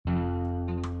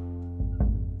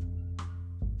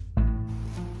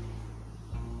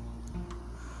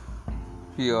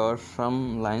Here are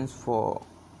some lines for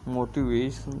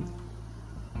motivation.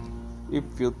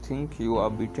 If you think you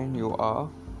are beaten, you are.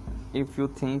 If you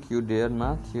think you dare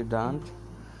not, you don't.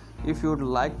 If you would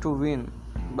like to win,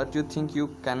 but you think you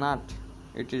cannot,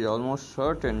 it is almost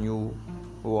certain you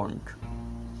won't.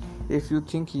 If you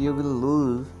think you will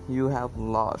lose, you have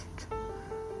lost.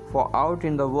 For out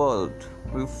in the world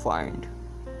we find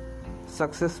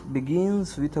success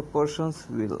begins with a person's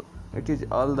will. It is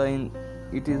all in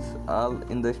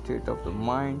the state of the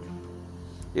mind.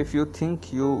 If you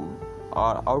think you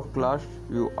are outclassed,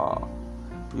 you are.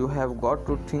 You have got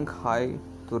to think high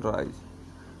to rise.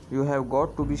 You have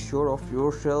got to be sure of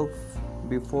yourself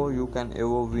before you can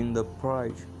ever win the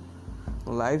prize.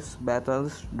 Life's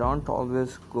battles don't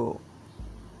always go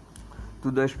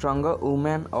to the stronger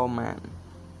woman or man,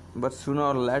 but sooner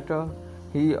or later,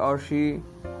 he or she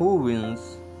who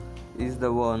wins is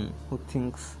the one who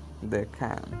thinks they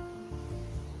can.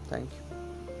 Thank you.